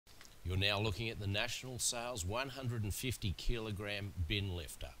You're now looking at the national sales 150 kilogram bin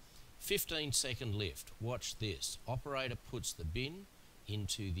lifter. 15-second lift. Watch this. Operator puts the bin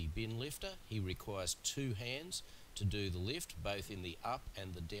into the bin lifter. He requires 2 hands to do the lift, both in the up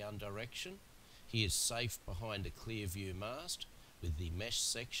and the down direction. He is safe behind a clear view mast with the mesh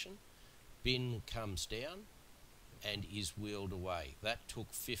section. Bin comes down and is wheeled away. That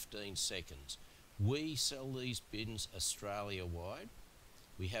took 15 seconds. We sell these bins Australia-wide.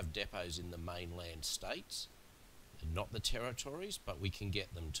 We have depots in the mainland states, not the territories, but we can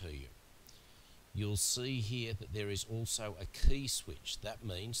get them to you. You'll see here that there is also a key switch. That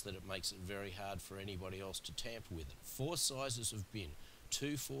means that it makes it very hard for anybody else to tamper with it. 4 sizes of bin,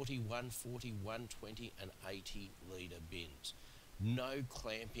 240, 140, 120 and 80 litre bins. No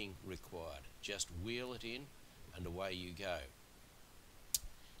clamping required. Just wheel it in and away you go.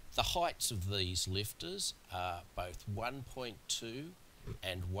 The heights of these lifters are both 1.2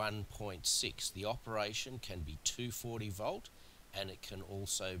 and 1.6. The operation can be 240 volt and it can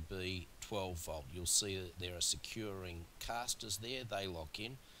also be 12 volt. You'll see that there are securing casters there. They lock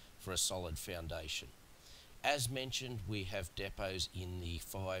in for a solid foundation. As mentioned, we have depots in the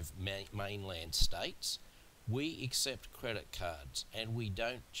 5 mainland states. We accept credit cards and we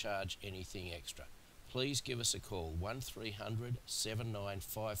don't charge anything extra. Please give us a call, 1300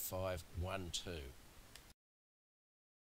 795512.